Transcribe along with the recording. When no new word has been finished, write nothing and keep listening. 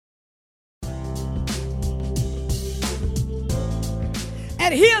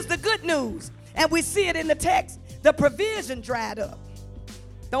And here's the good news. And we see it in the text. The provision dried up.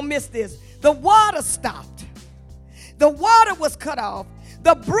 Don't miss this. The water stopped. The water was cut off.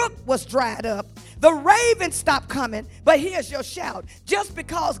 The brook was dried up. The raven stopped coming. But here's your shout. Just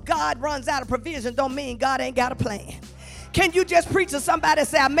because God runs out of provision don't mean God ain't got a plan. Can you just preach to somebody and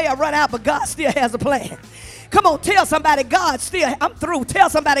say, I may have run out, but God still has a plan? Come on, tell somebody I'm through.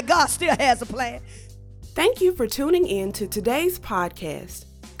 Tell somebody God still has a plan. Thank you for tuning in to today's podcast.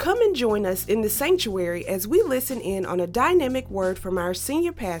 Come and join us in the sanctuary as we listen in on a dynamic word from our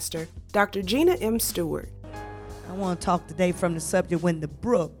senior pastor, Dr. Gina M. Stewart. I want to talk today from the subject, when the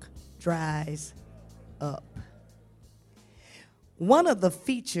brook dries up. One of the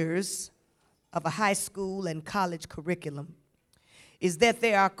features of a high school and college curriculum is that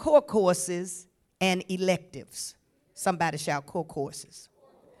there are core courses and electives. Somebody shout core courses.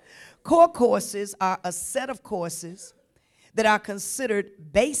 Core courses are a set of courses that are considered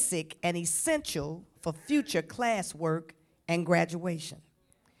basic and essential for future classwork and graduation.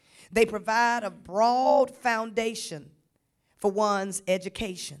 They provide a broad foundation for one's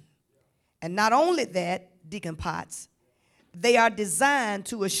education. And not only that, Deacon Potts, they are designed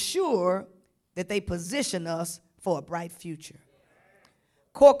to assure that they position us for a bright future.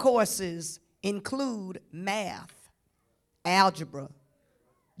 Core courses include math, algebra,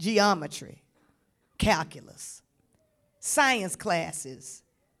 geometry, calculus, science classes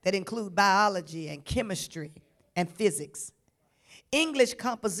that include biology and chemistry and physics, English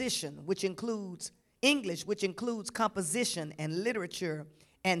composition, which includes composition and literature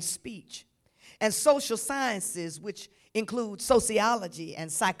and speech, and social sciences, which include sociology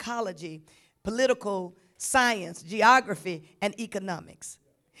and psychology, political science, geography, and economics.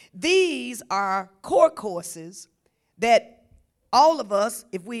 These are core courses that all of us,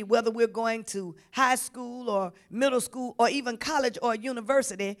 whether we're going to high school or middle school or even college or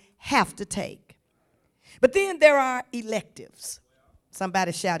university, have to take. But then there are electives.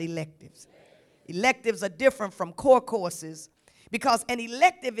 Somebody shout electives. Electives are different from core courses because an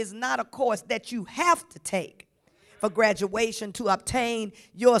elective is not a course that you have to take for graduation to obtain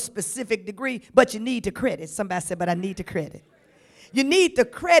your specific degree, but you need the credit. Somebody said, but I need the credit. You need the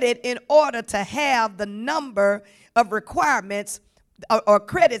credit in order to have the number of requirements or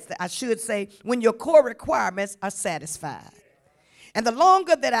credits, I should say, when your core requirements are satisfied. And the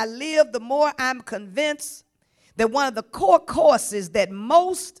longer that I live, the more I'm convinced that one of the core courses that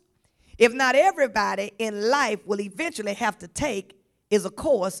most, if not everybody in life will eventually have to take is a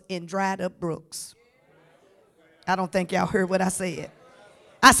course in dried up brooks. I don't think y'all heard what I said.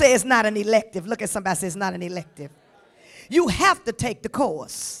 I say it's not an elective. Look at somebody, say it's not an elective. You have to take the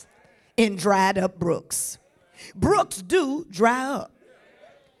course in dried up brooks. Brooks do dry up.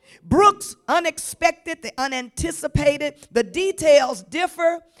 Brooks, unexpected, the unanticipated, the details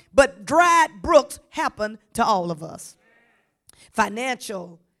differ, but dried brooks happen to all of us.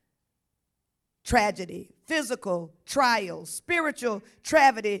 Financial tragedy, physical trials, spiritual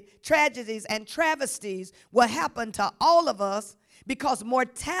tragedies, and travesties will happen to all of us because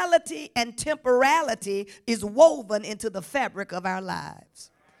mortality and temporality is woven into the fabric of our lives.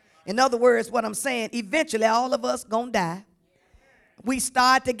 In other words, what I'm saying, eventually all of us gonna die. We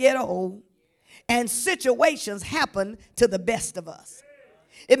start to get old, and situations happen to the best of us.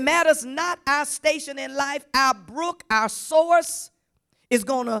 It matters not our station in life, our brook, our source is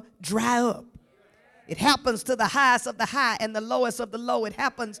gonna dry up. It happens to the highest of the high and the lowest of the low. It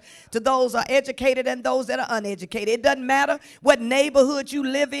happens to those who are educated and those that are uneducated. It doesn't matter what neighborhood you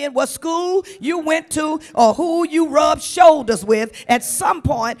live in, what school you went to, or who you rubbed shoulders with. At some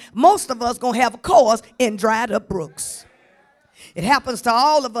point, most of us going to have a course in dried up brooks. It happens to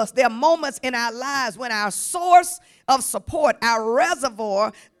all of us. There are moments in our lives when our source of support, our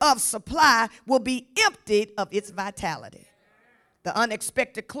reservoir of supply will be emptied of its vitality. The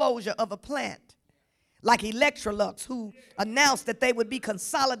unexpected closure of a plant, like Electrolux, who announced that they would be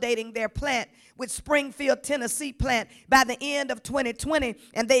consolidating their plant with Springfield, Tennessee plant by the end of 2020,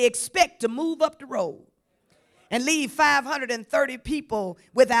 and they expect to move up the road and leave 530 people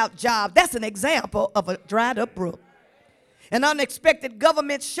without jobs. That's an example of a dried up brook. An unexpected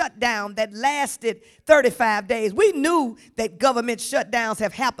government shutdown that lasted 35 days. We knew that government shutdowns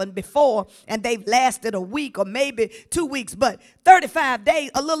have happened before and they've lasted a week or maybe 2 weeks, but 35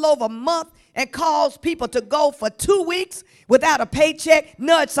 days, a little over a month, and caused people to go for 2 weeks without a paycheck.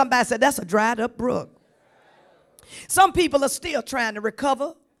 Nudge somebody, said that's a dried up brook. Some people are still trying to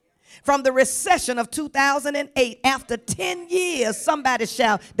recover from the recession of 2008 after 10 years. Somebody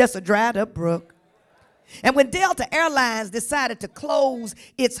shout, that's a dried up brook. And when Delta Airlines decided to close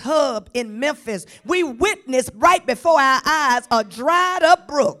its hub in Memphis, we witnessed right before our eyes a dried up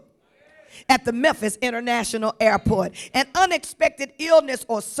brook at the Memphis International Airport. An unexpected illness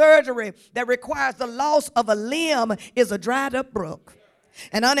or surgery that requires the loss of a limb is a dried up brook.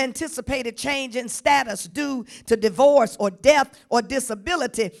 An unanticipated change in status due to divorce or death or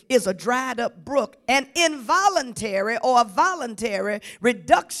disability is a dried up brook. An involuntary or a voluntary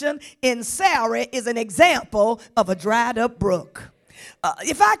reduction in salary is an example of a dried up brook.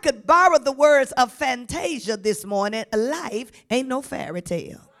 If I could borrow the words of Fantasia this morning, life ain't no fairy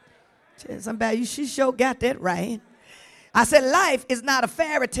tale. Somebody, she sure got that right. I said life is not a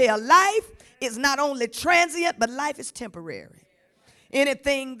fairy tale. Life is not only transient, but life is temporary.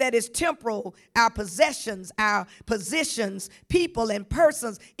 Anything that is temporal, our possessions, our positions, people and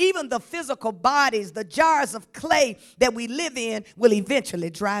persons, even the physical bodies, the jars of clay that we live in will eventually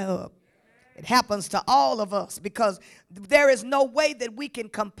dry up. It happens to all of us because there is no way that we can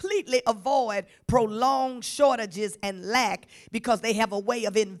completely avoid prolonged shortages and lack because they have a way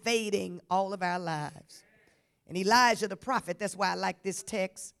of invading all of our lives. And Elijah the prophet, that's why I like this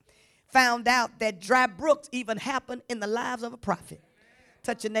text, found out that dry brooks even happen in the lives of a prophet.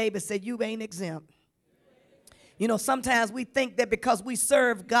 Touch your neighbor and say, you ain't exempt. You know, sometimes we think that because we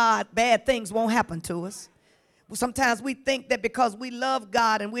serve God, bad things won't happen to us. Sometimes we think that because we love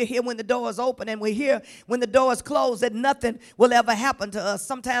God and we're here when the doors open and we're here when the doors close that nothing will ever happen to us.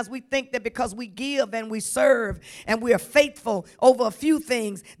 Sometimes we think that because we give and we serve and we are faithful over a few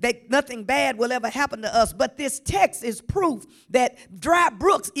things that nothing bad will ever happen to us. But this text is proof that dry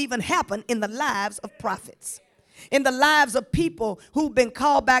brooks even happen in the lives of prophets. In the lives of people who've been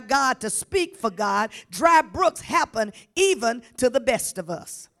called by God to speak for God, dry brooks happen even to the best of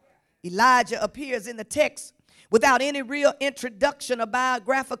us. Elijah appears in the text without any real introduction or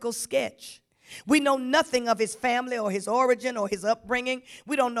biographical sketch. We know nothing of his family or his origin or his upbringing.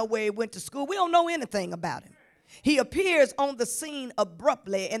 We don't know where he went to school. We don't know anything about him. He appears on the scene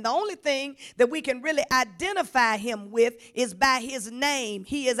abruptly, and the only thing that we can really identify him with is by his name.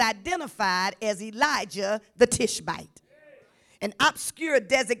 He is identified as Elijah the Tishbite, an obscure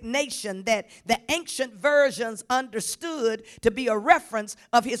designation that the ancient versions understood to be a reference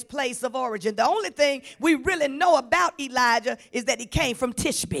of his place of origin. The only thing we really know about Elijah is that he came from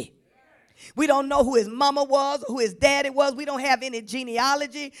Tishbe. We don't know who his mama was or who his daddy was. We don't have any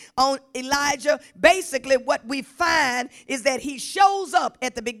genealogy on Elijah. Basically, what we find is that he shows up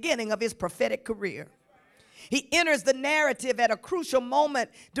at the beginning of his prophetic career. He enters the narrative at a crucial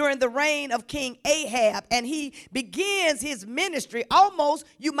moment during the reign of King Ahab, and he begins his ministry almost,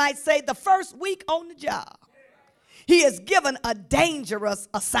 you might say, the first week on the job. He is given a dangerous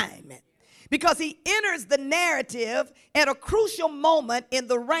assignment, because he enters the narrative at a crucial moment in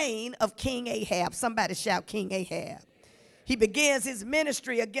the reign of King Ahab. Somebody shout, King Ahab. He begins his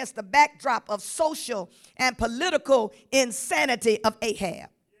ministry against the backdrop of social and political insanity of Ahab.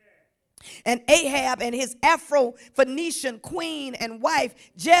 And Ahab and his Afro-Phoenician queen and wife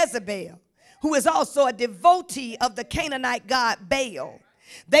Jezebel, who is also a devotee of the Canaanite god Baal,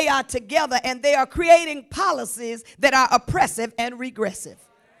 they are together and they are creating policies that are oppressive and regressive.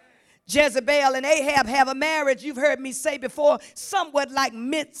 Jezebel and Ahab have a marriage, you've heard me say before, somewhat like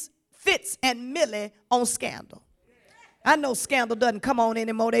Fitz and Millie on Scandal. I know Scandal doesn't come on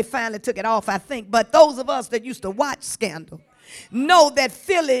anymore. They finally took it off, I think. But those of us that used to watch Scandal know that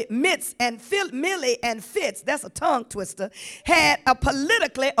Millie and Fitz, that's a tongue twister, had a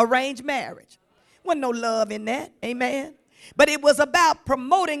politically arranged marriage. Wasn't no love in that, amen? But it was about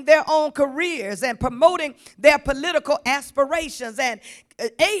promoting their own careers and promoting their political aspirations. And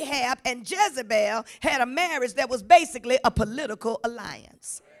Ahab and Jezebel had a marriage that was basically a political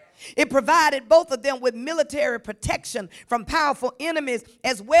alliance. It provided both of them with military protection from powerful enemies,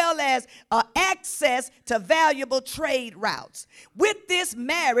 as well as access to valuable trade routes. With this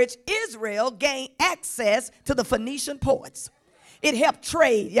marriage, Israel gained access to the Phoenician ports. It helped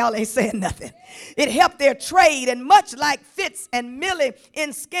trade. Y'all ain't saying nothing. It helped their trade. And much like Fitz and Millie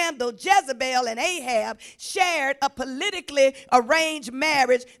in Scandal, Jezebel and Ahab shared a politically arranged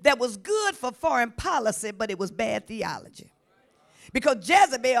marriage that was good for foreign policy, but it was bad theology. Because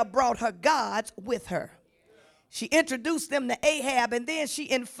Jezebel brought her gods with her. She introduced them to Ahab, and then she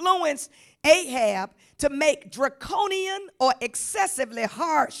influenced Ahab to make draconian or excessively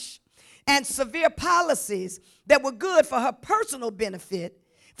harsh and severe policies that were good for her personal benefit,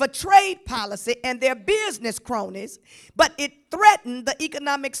 for trade policy and their business cronies, but it threatened the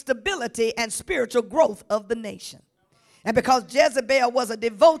economic stability and spiritual growth of the nation. And because Jezebel was a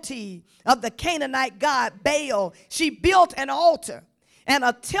devotee of the Canaanite god Baal, she built an altar and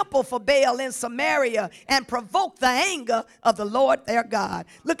a temple for Baal in Samaria and provoked the anger of the Lord their God.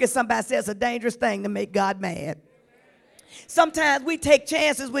 Look at somebody and say it's a dangerous thing to make God mad. Sometimes we take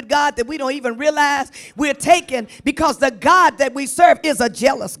chances with God that we don't even realize we're taking, because the God that we serve is a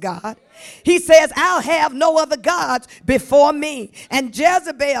jealous God. He says, I'll have no other gods before me. And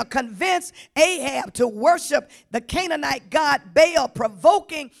Jezebel convinced Ahab to worship the Canaanite god Baal,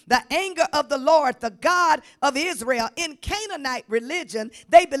 provoking the anger of the Lord, the God of Israel. In Canaanite religion,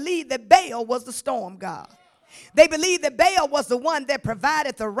 they believed that Baal was the storm god. They believed that Baal was the one that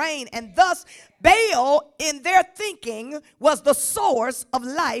provided the rain, and thus Baal, in their thinking, was the source of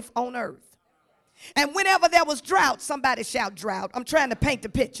life on earth. And whenever there was drought, somebody shout drought. I'm trying to paint the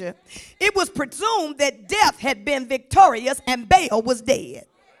picture. It was presumed that death had been victorious and Baal was dead.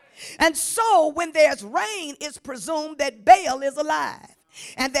 And so when there's rain, it's presumed that Baal is alive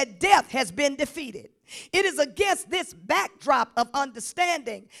and that death has been defeated. It is against this backdrop of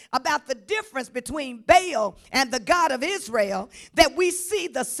understanding about the difference between Baal and the God of Israel that we see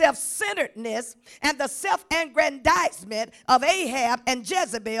the self-centeredness and the self-aggrandizement of Ahab and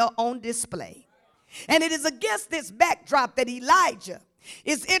Jezebel on display. And it is against this backdrop that Elijah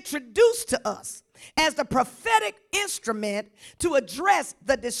is introduced to us as the prophetic instrument to address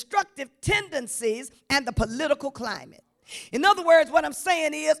the destructive tendencies and the political climate. In other words, what I'm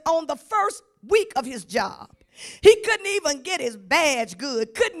saying is, on the first week of his job, he couldn't even get his badge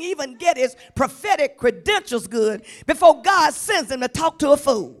good, couldn't even get his prophetic credentials good before God sends him to talk to a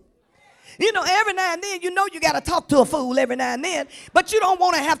fool. You know, every now and then, you know you got to talk to a fool every now and then, but you don't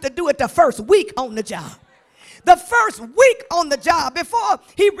want to have to do it the first week on the job. The first week on the job, before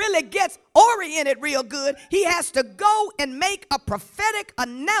he really gets oriented real good, he has to go and make a prophetic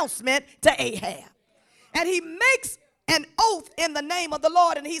announcement to Ahab. And he makes an oath in the name of the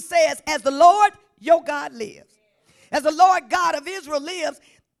Lord, and he says, as the Lord your God lives, as the Lord God of Israel lives,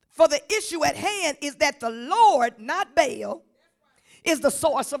 for the issue at hand is that the Lord, not Baal, is the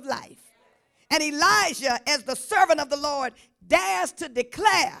source of life. And Elijah, as the servant of the Lord, dares to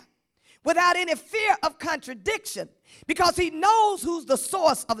declare without any fear of contradiction, because he knows who's the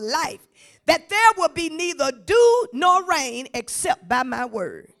source of life, that there will be neither dew nor rain except by my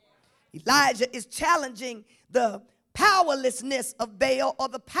word. Elijah is challenging the powerlessness of Baal, or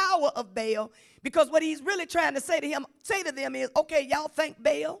the power of Baal, because what he's really trying to say to them is, okay, y'all think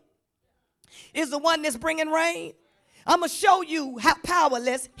Baal is the one that's bringing rain? I'm going to show you how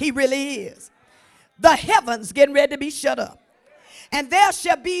powerless he really is. The heavens getting ready to be shut up, and there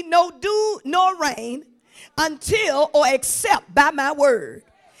shall be no dew nor rain until or except by my word.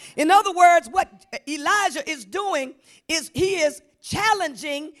 In other words, what Elijah is doing is he is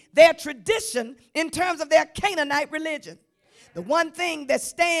challenging their tradition in terms of their Canaanite religion. The one thing that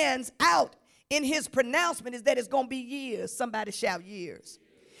stands out in his pronouncement is that it's going to be years. Somebody shout years.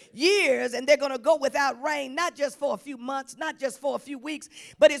 Years, and they're going to go without rain, not just for a few months, not just for a few weeks,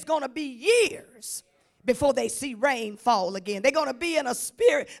 but it's going to be years before they see rain fall again. They're going to be in a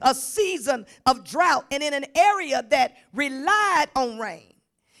season of drought, and in an area that relied on rain.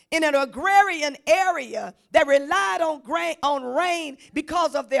 In an agrarian area that relied on rain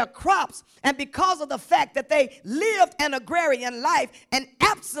because of their crops and because of the fact that they lived an agrarian life, an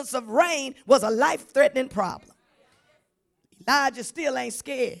absence of rain was a life-threatening problem. Elijah still ain't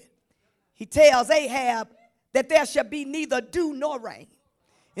scared. He tells Ahab that there shall be neither dew nor rain.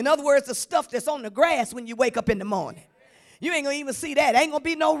 In other words, the stuff that's on the grass when you wake up in the morning. You ain't going to even see that. Ain't going to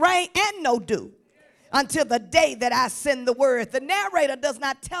be no rain and no dew until the day that I send the word. The narrator does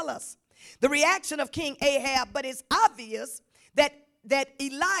not tell us the reaction of King Ahab, but it's obvious that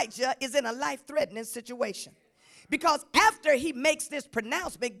Elijah is in a life-threatening situation. Because after he makes this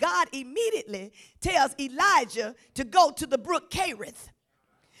pronouncement, God immediately tells Elijah to go to the brook Kerith.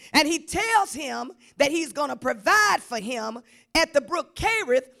 And he tells him that he's going to provide for him at the brook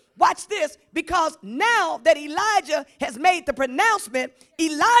Kerith. Watch this, because now that Elijah has made the pronouncement,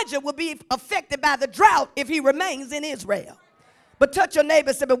 Elijah will be affected by the drought if he remains in Israel. But touch your neighbor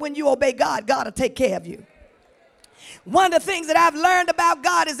and say, but when you obey God, God will take care of you. One of the things that I've learned about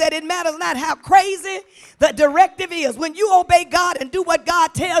God is that it matters not how crazy the directive is. When you obey God and do what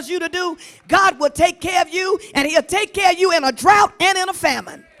God tells you to do, God will take care of you, and he'll take care of you in a drought and in a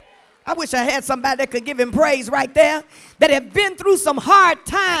famine. I wish I had somebody that could give him praise right there, that have been through some hard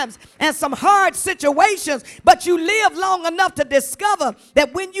times and some hard situations, but you live long enough to discover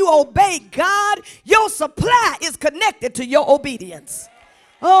that when you obey God, your supply is connected to your obedience.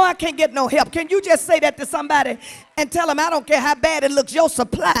 Oh, I can't get no help. Can you just say that to somebody and tell them, I don't care how bad it looks, your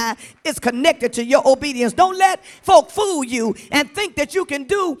supply is connected to your obedience. Don't let folk fool you and think that you can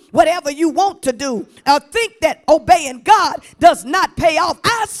do whatever you want to do, or think that obeying God does not pay off.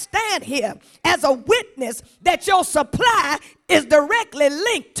 I stand here as a witness that your supply is directly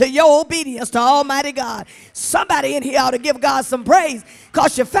linked to your obedience to Almighty God. Somebody in here ought to give God some praise,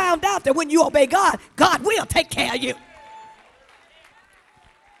 because you found out that when you obey God, God will take care of you.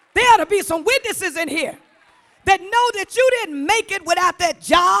 There ought to be some witnesses in here that know that you didn't make it without that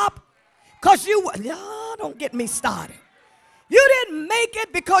job because don't get me started. You didn't make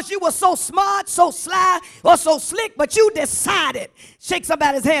it because you were so smart, so sly, or so slick, but you decided. Shake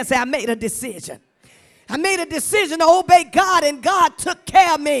somebody's hand and say, I made a decision. I made a decision to obey God, and God took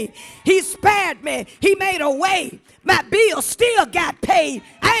care of me. He spared me. He made a way. My bill still got paid.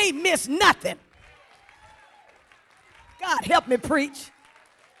 I ain't missed nothing. God help me preach.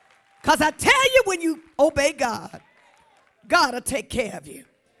 Because I tell you, when you obey God, God will take care of you.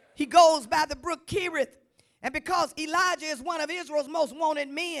 He goes by the brook Cherith. And because Elijah is one of Israel's most wanted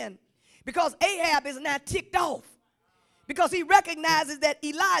men, because Ahab is now ticked off, because he recognizes that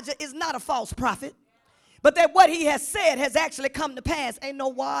Elijah is not a false prophet, but that what he has said has actually come to pass. Ain't no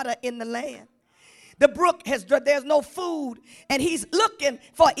water in the land. The brook there's no food, and he's looking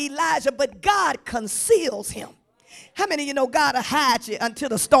for Elijah, but God conceals him. How many of you know God will hide you until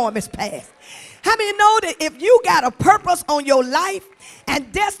the storm is past? How many know that if you got a purpose on your life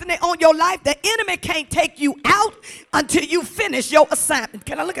and destiny on your life, the enemy can't take you out until you finish your assignment?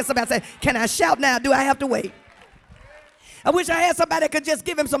 Can I look at somebody and say, can I shout now? Do I have to wait? I wish I had somebody that could just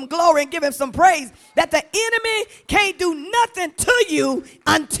give him some glory and give him some praise, that the enemy can't do nothing to you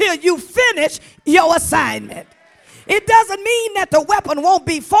until you finish your assignment. It doesn't mean that the weapon won't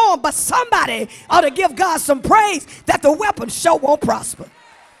be formed, but somebody ought to give God some praise that the weapon sure won't prosper.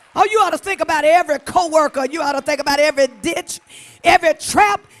 Oh, you ought to think about every coworker. You ought to think about every ditch, every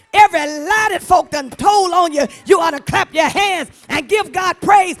trap, every lie that folk done told on you. You ought to clap your hands and give God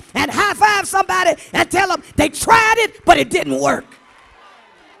praise and high five somebody and tell them they tried it, but it didn't work.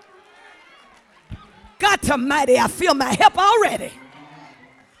 God almighty, I feel my help already.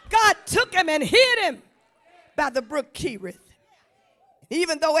 God took him and hid him by the brook Cherith.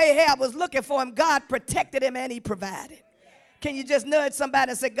 Even though Ahab was looking for him, God protected him and he provided. Can you just nudge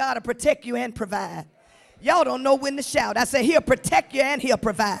somebody and say, God will protect you and provide? Y'all don't know when to shout. I say, he'll protect you and he'll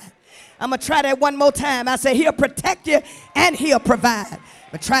provide. I'm going to try that one more time. I say, he'll protect you and he'll provide.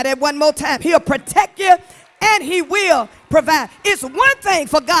 I'm going to try that one more time. He'll protect you and he will provide. It's one thing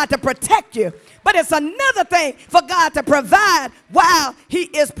for God to protect you, but it's another thing for God to provide while he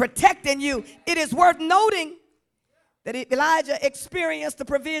is protecting you. It is worth noting that Elijah experienced the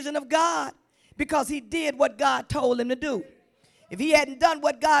provision of God because he did what God told him to do. If he hadn't done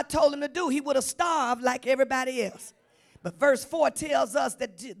what God told him to do, he would have starved like everybody else. But verse 4 tells us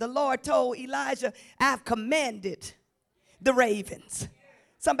that the Lord told Elijah, I've commanded the ravens.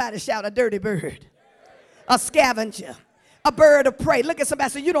 Somebody shout, a dirty bird, a scavenger, a bird of prey. Look at somebody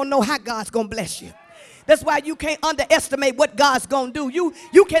and say, you don't know how God's going to bless you. That's why you can't underestimate what God's going to do.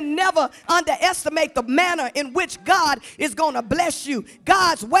 You can never underestimate the manner in which God is going to bless you.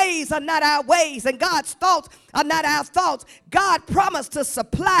 God's ways are not our ways, and God's thoughts are not our thoughts. God promised to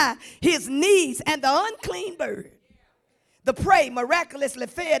supply his needs, and the unclean bird, the prey, miraculously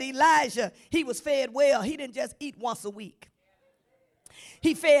fed Elijah. He was fed well. He didn't just eat once a week.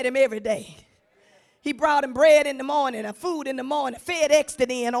 He fed him every day. He brought him bread in the morning, and food in the morning, fed extra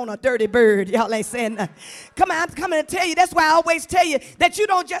in on a dirty bird. Y'all ain't saying nothing. Come on, I'm coming to tell you. That's why I always tell you that you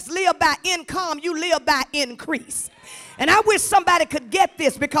don't just live by income, you live by increase. And I wish somebody could get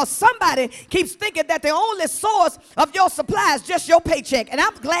this, because somebody keeps thinking that the only source of your supply is just your paycheck. And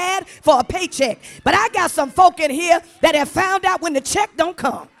I'm glad for a paycheck. But I got some folk in here that have found out when the check don't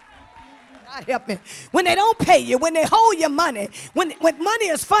come. God help me. When they don't pay you, when they hold your money, when money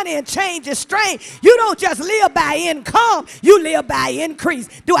is funny and change is strange, you don't just live by income, you live by increase.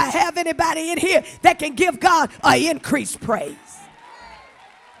 Do I have anybody in here that can give God an increased praise?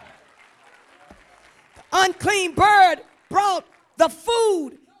 The unclean bird brought the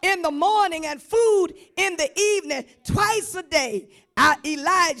food in the morning and food in the evening, twice a day.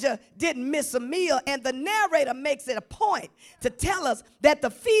 Elijah didn't miss a meal, and the narrator makes it a point to tell us that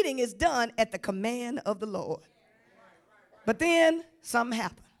the feeding is done at the command of the Lord. But then something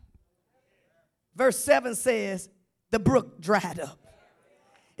happened. Verse 7 says the brook dried up.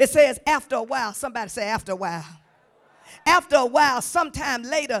 It says after a while. Somebody say after a while. After a while, sometime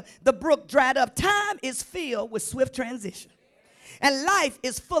later, the brook dried up. Time is filled with swift transition. And life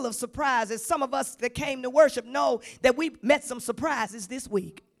is full of surprises. Some of us that came to worship know that we met some surprises this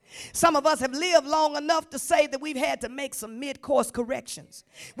week. Some of us have lived long enough to say that we've had to make some mid-course corrections.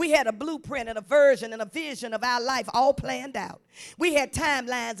 We had a blueprint and a version and a vision of our life all planned out. We had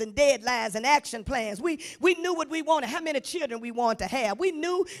timelines and deadlines and action plans. We knew what we wanted, how many children we wanted to have. We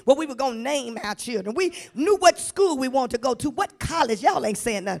knew what we were going to name our children. We knew what school we wanted to go to, what college. Y'all ain't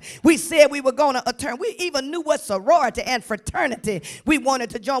saying nothing. We said we were going to attend. We even knew what sorority and fraternity we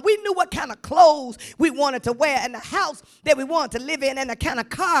wanted to join. We knew what kind of clothes we wanted to wear and the house that we wanted to live in and the kind of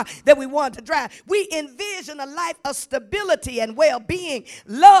car that we wanted to drive. We envisioned a life of stability and well-being,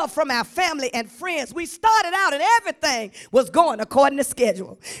 love from our family and friends. We started out and everything was going according to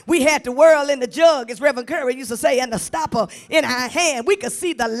schedule. We had the world in the jug, as Reverend Curry used to say, and the stopper in our hand. We could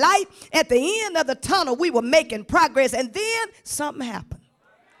see the light at the end of the tunnel. We were making progress, and then something happened.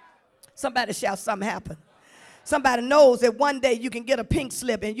 Somebody shout, something happened. Somebody knows that one day you can get a pink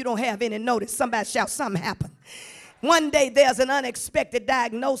slip and you don't have any notice. Somebody shout, something happened. One day there's an unexpected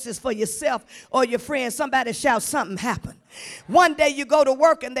diagnosis for yourself or your friend. Somebody shout, something happened. One day you go to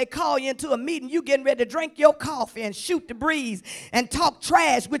work and they call you into a meeting. You getting ready to drink your coffee and shoot the breeze and talk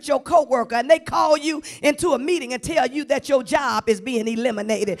trash with your coworker. And they call you into a meeting and tell you that your job is being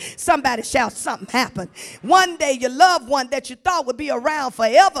eliminated. Somebody shout, something happened. One day your loved one that you thought would be around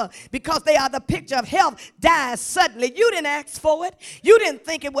forever because they are the picture of health dies suddenly. You didn't ask for it. You didn't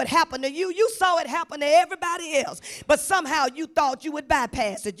think it would happen to you. You saw it happen to everybody else. But somehow you thought you would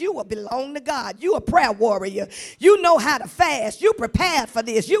bypass it. You would belong to God. You a prayer warrior. You know how to fast. You prepared for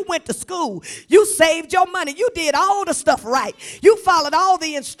this. You went to school. You saved your money. You did all the stuff right. You followed all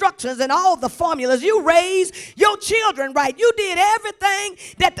the instructions and all the formulas. You raised your children right. You did everything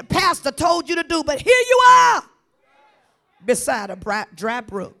that the pastor told you to do. But here you are beside a dry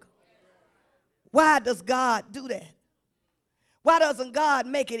brook. Why does God do that? Why doesn't God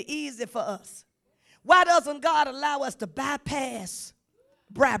make it easy for us? Why doesn't God allow us to bypass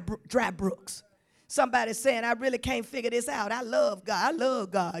dry brooks? Somebody's saying, I really can't figure this out. I love God. I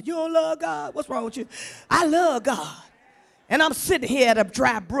love God. You don't love God? What's wrong with you? I love God. And I'm sitting here at a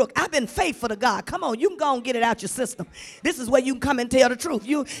dry brook. I've been faithful to God. Come on, you can go and get it out your system. This is where you can come and tell the truth.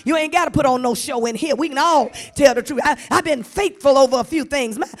 You ain't got to put on no show in here. We can all tell the truth. I've been faithful over a few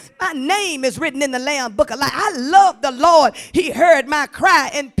things. My name is written in the Lamb Book of Life. I love the Lord. He heard my cry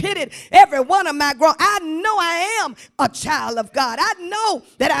and pitied every one of my groans. I know I am a child of God. I know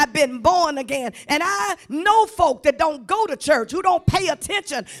that I've been born again. And I know folk that don't go to church, who don't pay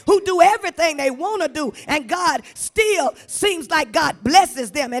attention, who do everything they want to do. And God still seems like God blesses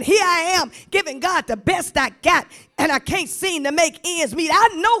them. And here I am giving God the best I got. And I can't seem to make ends meet. I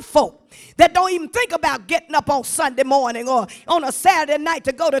know folk that don't even think about getting up on Sunday morning or on a Saturday night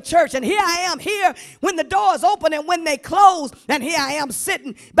to go to church. And here I am here when the doors open and when they close. And here I am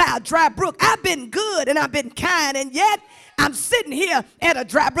sitting by a dry brook. I've been good and I've been kind. And yet I'm sitting here at a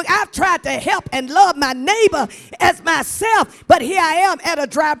dry brook. I've tried to help and love my neighbor as myself. But here I am at a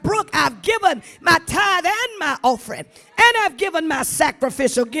dry brook. I've given my tithe and my offering. And I've given my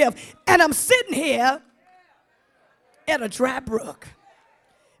sacrificial gift. And I'm sitting here at a dry brook.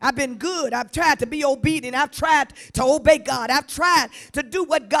 I've been good. I've tried to be obedient. I've tried to obey God. I've tried to do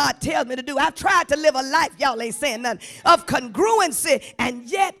what God tells me to do. I've tried to live a life, y'all ain't saying nothing, of congruency. And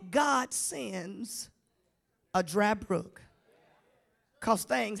yet God sends a dry brook. Because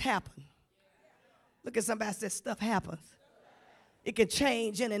things happen. Look at somebody that stuff happens. It can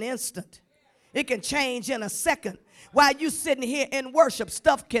change in an instant. It can change in a second. While you sitting here in worship,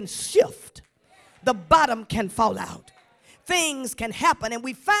 stuff can shift. The bottom can fall out. Things can happen, and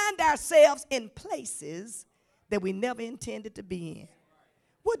we find ourselves in places that we never intended to be in.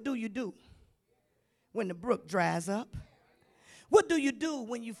 What do you do when the brook dries up? What do you do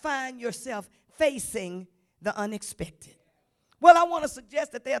when you find yourself facing the unexpected? Well, I want to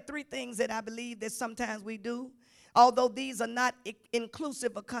suggest that there are three things that I believe that sometimes we do, although these are not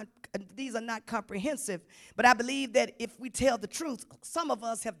inclusive or these are not comprehensive. But I believe that if we tell the truth, some of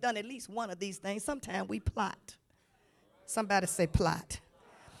us have done at least one of these things. Sometimes we plot. Somebody say plot.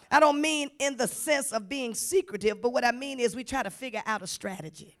 I don't mean in the sense of being secretive, but what I mean is we try to figure out a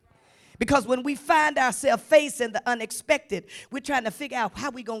strategy. Because when we find ourselves facing the unexpected, we're trying to figure out how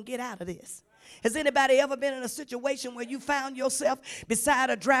we're going to get out of this. Has anybody ever been in a situation where you found yourself beside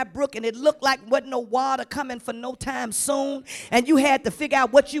a dry brook and it looked like wasn't no water coming for no time soon, and you had to figure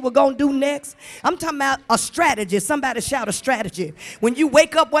out what you were going to do next? I'm talking about a strategy. Somebody shout a strategy. When you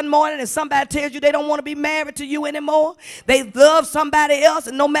wake up one morning and somebody tells you they don't want to be married to you anymore, they love somebody else,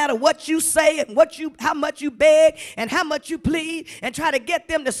 and no matter what you say and how much you beg and how much you plead and try to get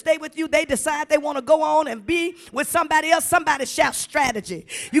them to stay with you, they decide they want to go on and be with somebody else. Somebody shout strategy.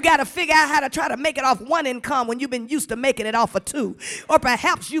 You got to figure out how to try to make it off one income when you've been used to making it off of two. Or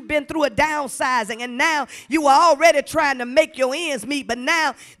perhaps you've been through a downsizing and now you were already trying to make your ends meet, but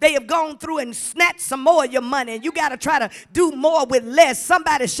now they have gone through and snatched some more of your money and you got to try to do more with less.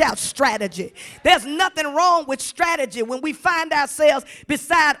 Somebody shout strategy. There's nothing wrong with strategy. When we find ourselves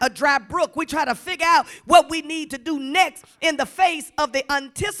beside a dry brook, we try to figure out what we need to do next in the face of the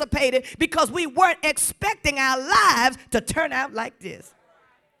anticipated, because we weren't expecting our lives to turn out like this.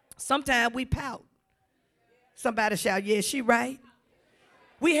 Sometimes we pout. Somebody shout, yeah, she right.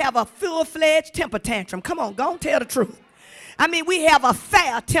 We have a full-fledged temper tantrum. Come on, go and tell the truth. I mean, we have a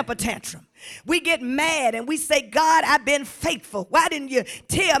fair temper tantrum. We get mad and we say, God, I've been faithful. Why didn't you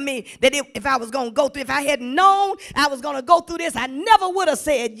tell me that if I was going to go through, if I had known I was going to go through this, I never would have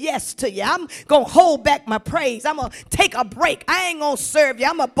said yes to you. I'm going to hold back my praise. I'm going to take a break. I ain't going to serve you.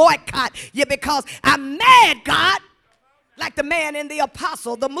 I'm going to boycott you because I'm mad, God. Like the man in the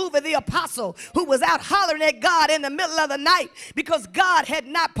movie The Apostle, who was out hollering at God in the middle of the night because God had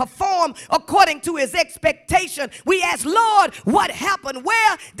not performed according to his expectation. We asked, Lord, what happened?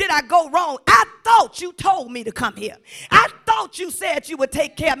 Where did I go wrong? I thought you told me to come here. I thought you said you would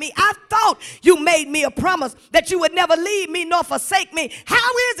take care of me. I thought you made me a promise that you would never leave me nor forsake me. How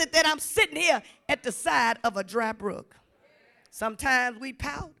is it that I'm sitting here at the side of a dry brook? Sometimes we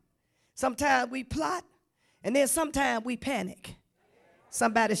pout. Sometimes we plot. And then sometimes we panic.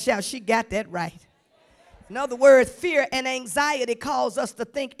 Somebody shout, she got that right. In other words, fear and anxiety cause us to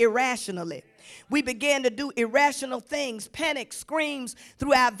think irrationally. We begin to do irrational things. Panic screams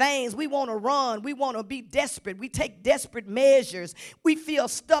through our veins. We want to run. We want to be desperate. We take desperate measures. We feel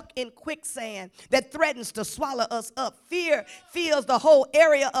stuck in quicksand that threatens to swallow us up. Fear fills the whole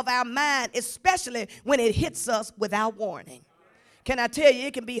area of our mind, especially when it hits us without warning. Can I tell you,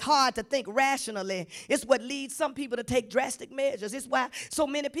 it can be hard to think rationally. It's what leads some people to take drastic measures. It's why so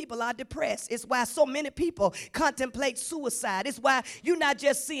many people are depressed. It's why so many people contemplate suicide. It's why you're not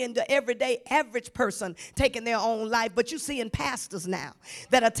just seeing the everyday average person taking their own life, but you're seeing pastors now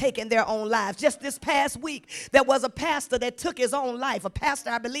that are taking their own lives. Just this past week, there was a pastor that took his own life, a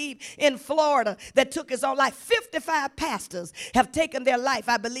pastor, I believe, in Florida that took his own life. 55 pastors have taken their life,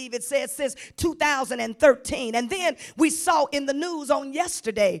 I believe it says, since 2013. And then we saw in the news on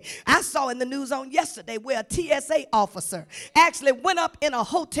yesterday, I saw in the news on yesterday where a TSA officer actually went up in a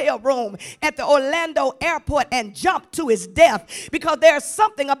hotel room at the Orlando airport and jumped to his death, because there's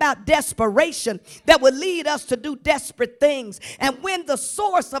something about desperation that will lead us to do desperate things. And when the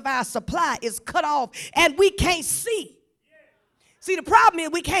source of our supply is cut off and we can't see, the problem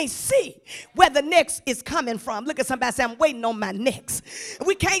is we can't see where the next is coming from. Look at somebody and say, I'm waiting on my next.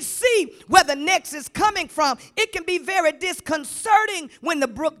 We can't see where the next is coming from. It can be very disconcerting when the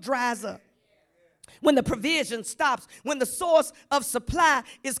brook dries up, when the provision stops, when the source of supply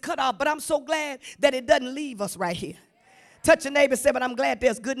is cut off. But I'm so glad that it doesn't leave us right here. Touch your neighbor and say, but I'm glad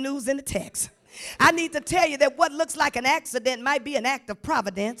there's good news in the text. I need to tell you that what looks like an accident might be an act of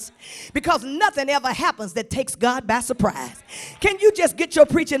providence, because nothing ever happens that takes God by surprise. Can you just get your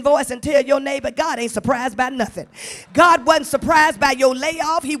preaching voice and tell your neighbor, God ain't surprised by nothing. God wasn't surprised by your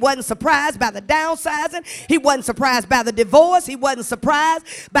layoff. He wasn't surprised by the downsizing. He wasn't surprised by the divorce. He wasn't surprised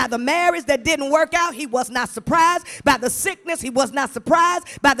by the marriage that didn't work out. He was not surprised by the sickness. He was not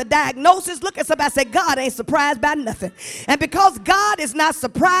surprised by the diagnosis. Look at somebody and say, God ain't surprised by nothing. And because God is not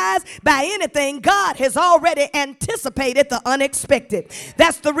surprised by anything, God has already anticipated the unexpected.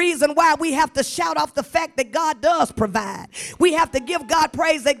 That's the reason why we have to shout off the fact that God does provide. We have to give God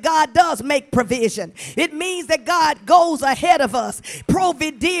praise that God does make provision. It means that God goes ahead of us.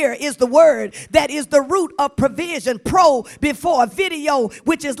 Provideer is the word that is the root of provision. Pro before video,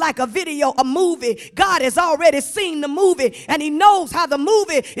 which is like a video, a movie. God has already seen the movie and he knows how the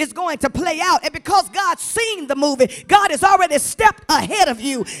movie is going to play out. And because God's seen the movie, God has already stepped ahead of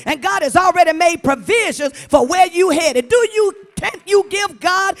you, and God has already made provisions for where you headed. Can't you give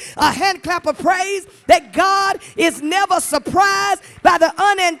God a hand clap of praise that God is never surprised by the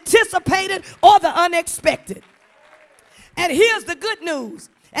unanticipated or the unexpected? And here's the good news,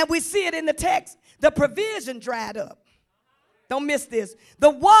 and we see it in the text. The provision dried up. Don't miss this. The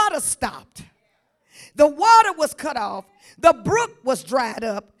water stopped. The water was cut off. The brook was dried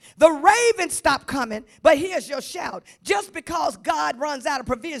up. The ravens stopped coming. But here's your shout. Just because God runs out of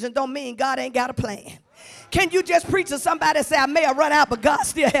provision don't mean God ain't got a plan. Can you just preach to somebody and say, I may have run out, but God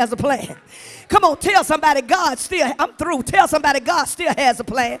still has a plan? Come on, tell somebody I'm through. Tell somebody God still has a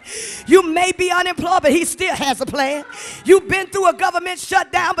plan. You may be unemployed, but he still has a plan. You've been through a government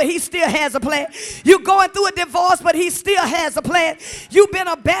shutdown, but he still has a plan. You're going through a divorce, but he still has a plan. You've been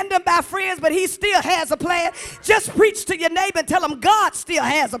abandoned by friends, but he still has a plan. Just preach to your neighbor and tell them God still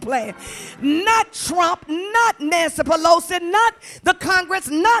has a plan. Not Trump, not Nancy Pelosi, not the Congress,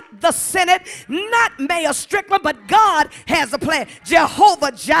 not the Senate, not Mayor Strickland, but God has a plan.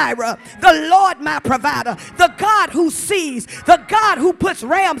 Jehovah Jireh, the Lord my provider, the God who sees, the God who puts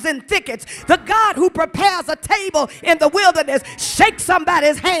rams in thickets, the God who prepares a table in the wilderness. Shake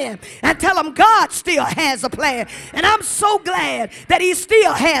somebody's hand and tell them God still has a plan. And I'm so glad that he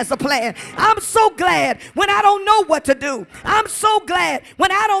still has a plan. I'm so glad when I don't know what to do. I'm so glad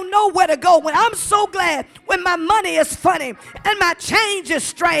when I don't know where to go. I'm so glad when my money is funny and my change is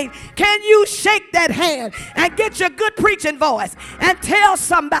strange. Can you shake that hand and get your good preaching voice and tell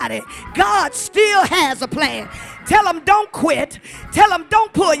somebody God still has a plan? Tell them don't quit. Tell them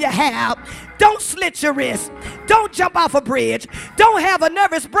don't pull your hair out. Don't slit your wrist. Don't jump off a bridge. Don't have a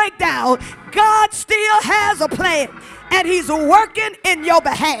nervous breakdown. God still has a plan, and he's working in your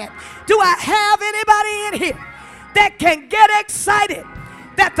behalf. Do I have anybody in here that can get excited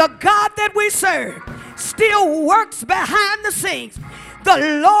that the God that we serve still works behind the scenes?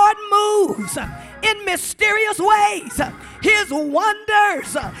 The Lord moves in mysterious ways, his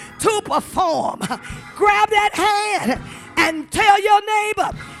wonders to perform. Grab that hand and tell your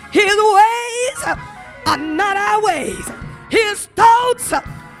neighbor, his ways are not our ways. His thoughts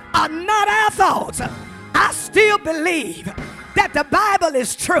are not our thoughts. I still believe that the Bible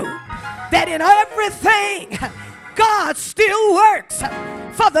is true, that in everything God still works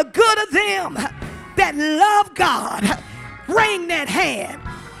for the good of them that love God. Wring that hand.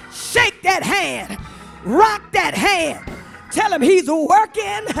 Shake that hand. Rock that hand. Tell him he's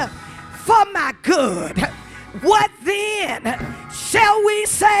working for my good. What then shall we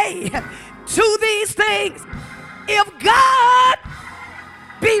say to these things? If God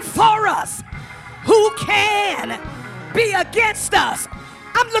be for us, who can be against us?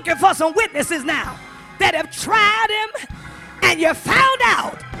 I'm looking for some witnesses now that have tried him and you found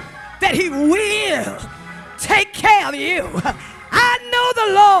out that he will take care of you. I know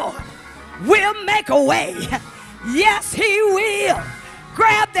the Lord will make a way. Yes, he will.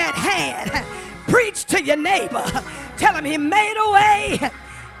 Grab that hand. Preach to your neighbor. Tell him he made a way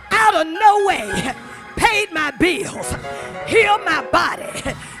out of no way. Paid my bills. Healed my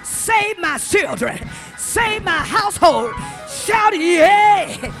body. Saved my children. Saved my household. Shout yeah.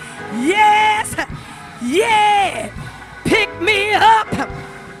 Yes. Yeah. Pick me up.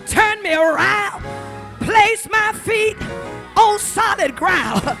 Turn me around. Place my feet on solid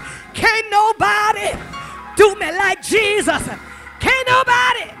ground. Can't nobody do me like Jesus. Can't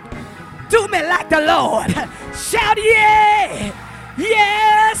nobody do me like the Lord. Shout yeah.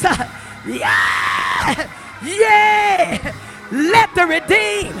 Yes. Yeah. Yeah. Let the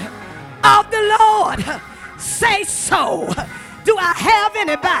redeemed of the Lord say so. Do I have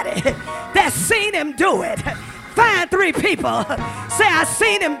anybody that's seen him do it? Find 3 people. Say, I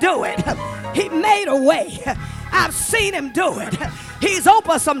seen him do it. He made a way. I've seen him do it. He's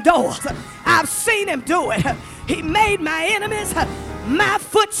opened some doors. I've seen him do it. He made my enemies my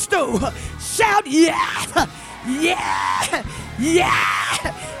footstool. Shout yeah. Yeah.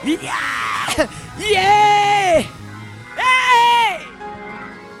 Yeah. Yeah. Yeah. Hey.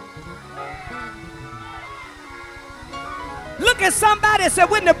 Look at somebody and say,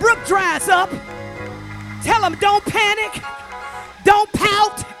 when the brook dries up, tell them don't panic, don't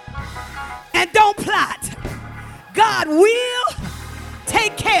pout, and don't plot. God will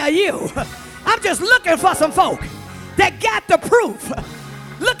take care of you. I'm just looking for some folk that got the proof.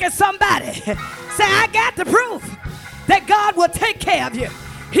 Look at somebody. Say, I got the proof that God will take care of you.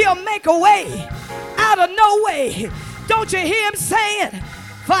 He'll make a way out of no way. Don't you hear him saying,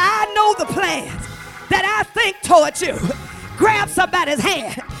 for I know the plans that I think towards you. Grab somebody's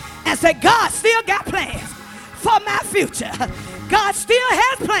hand and say, God still got plans for my future. God still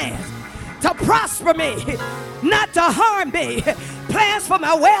has plans to prosper me, not to harm me. Plans for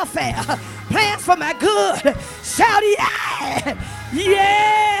my welfare, plans for my good. Shout yeah,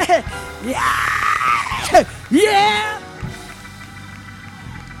 yeah, yeah, yeah.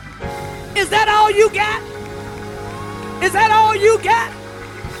 Is that all you got? Is that all you got?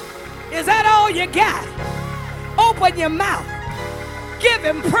 Is that all you got? Open your mouth. Give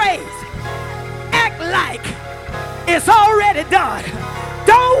him praise. like it's already done.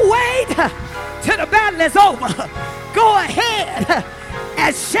 Don't wait till the battle is over. Go ahead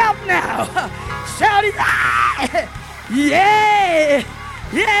and shout now. Shout it. Yeah.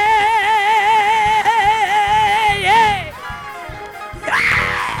 Yeah. Yeah.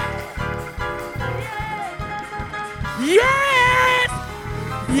 Yes.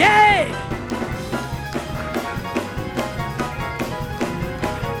 Yeah.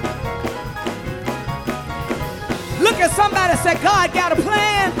 Look at somebody and say, God got a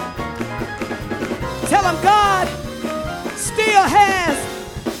plan. Tell them God still has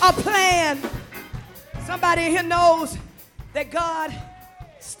a plan. Somebody in here knows that God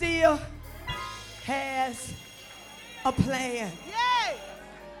still has a plan. Yay!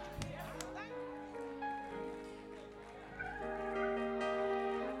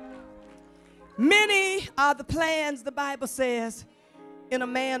 Many are the plans, the Bible says, in a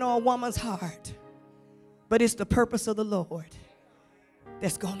man or a woman's heart. But it's the purpose of the Lord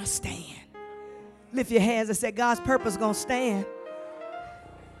that's going to stand. Lift your hands and say, God's purpose is going to stand.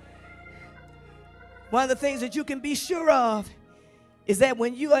 One of the things that you can be sure of is that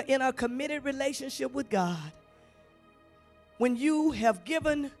when you are in a committed relationship with God, when you have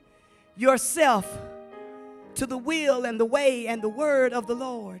given yourself to the will and the way and the word of the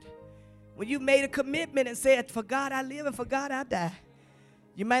Lord, when you made a commitment and said, for God I live and for God I die,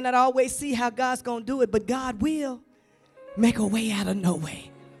 you might not always see how God's going to do it, but God will make a way out of no way.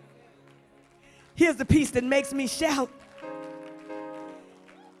 Here's the piece that makes me shout.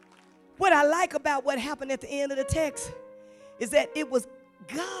 What I like about what happened at the end of the text is that it was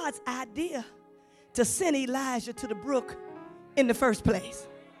God's idea to send Elijah to the brook in the first place.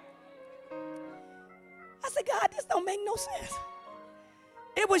 I said, God, this don't make no sense.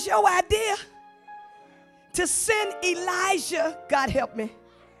 It was your idea to send Elijah, God help me,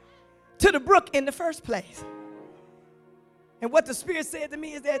 to the brook in the first place. And what the Spirit said to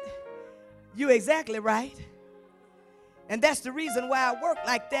me is that you're exactly right. And that's the reason why I work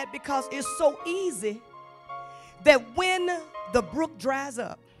like that, because it's so easy that when the brook dries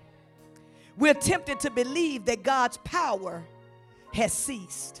up, we're tempted to believe that God's power has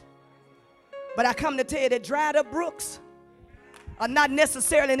ceased. But I come to tell you that dried up brooks are not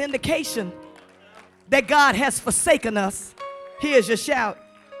necessarily an indication that God has forsaken us. Here's your shout.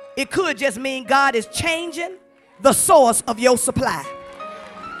 It could just mean God is changing the source of your supply.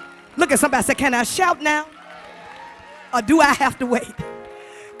 Look at somebody and say, can I shout now? Or do I have to wait?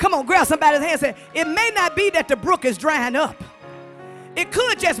 Come on, grab somebody's hand and say, it may not be that the brook is drying up. It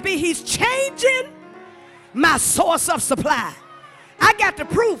could just be he's changing my source of supply. I got the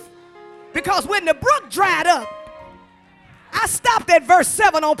proof, because when the brook dried up, I stopped at verse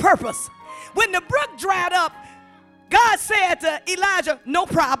 7 on purpose. When the brook dried up, God said to Elijah, no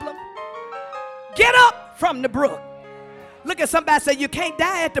problem. Get up from the brook. Look at somebody and say, you can't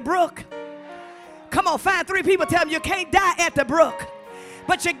die at the brook. Come on, find 3 people, tell them you can't die at the brook.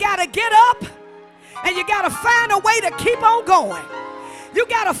 But you got to get up and you got to find a way to keep on going. You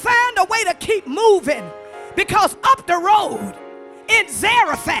got to find a way to keep moving, because up the road in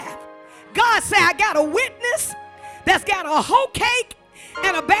Zarephath, God said, I got a witness that's got a whole cake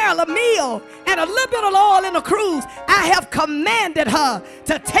and a barrel of meal and a little bit of oil in a cruse. I have commanded her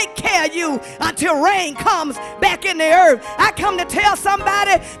to take care of you until rain comes back in the earth. I come to tell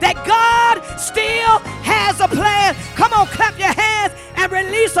somebody that God still has a plan. Come on, clap your hands and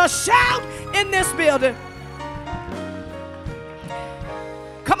release a shout in this building.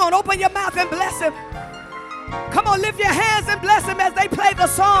 Come on, open your mouth and bless him. Come on, lift your hands and bless him as they play the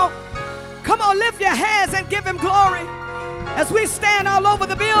song. Come on, lift your hands and give him glory. As we stand all over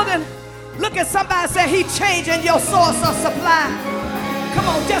the building, look at somebody and say, he's changing your source of supply. Come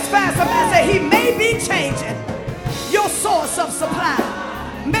on, just find somebody and say, he may be changing your source of supply.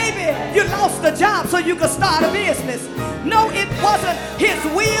 Maybe you lost a job so you could start a business. No, it wasn't his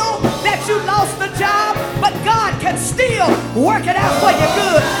will that you lost the job, but God can still work it out for your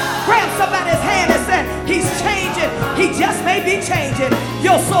good. Grab somebody's hand and say, he's changing. He just may be changing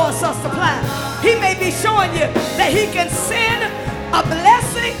your source of supply. He may be showing you that he can send a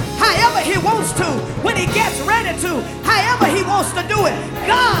blessing however he wants to, when he gets ready to, however he wants to do it.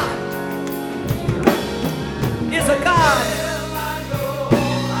 God is a God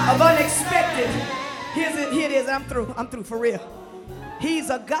of unexpected. Here it is. I'm through for real. He's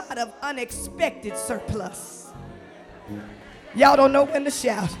a God of unexpected surplus. Y'all don't know when to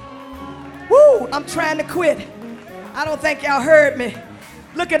shout. Woo, I'm trying to quit. I don't think y'all heard me.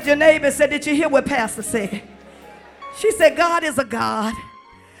 Look at your neighbor and say, did you hear what Pastor said? She said, God is a God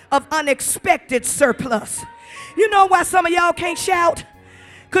of unexpected surplus. You know why some of y'all can't shout?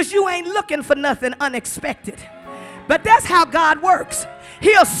 because you ain't looking for nothing unexpected. But that's how God works.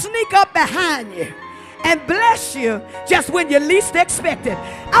 He'll sneak up behind you and bless you just when you least expect it.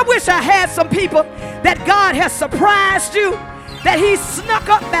 I wish I had some people that God has surprised you, that he snuck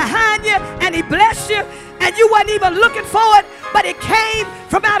up behind you and he blessed you and you wasn't even looking for it, but it came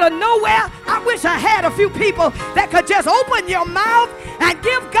from out of nowhere. I wish I had a few people that could just open your mouth and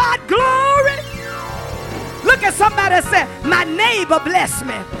give God glory. Look at somebody and say, my neighbor blessed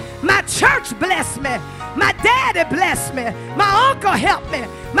me, my church blessed me, my daddy blessed me, my uncle helped me,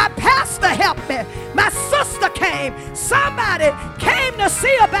 my pastor helped me, my sister came, somebody came to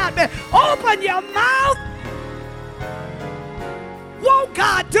see about me. Open your mouth. Won't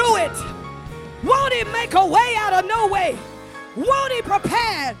God do it? Won't he make a way out of no way? Won't he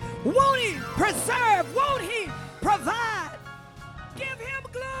prepare? Won't he preserve? Won't he provide? Give him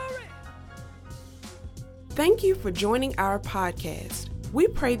glory. Thank you for joining our podcast. We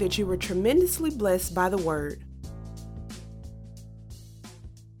pray that you were tremendously blessed by the word.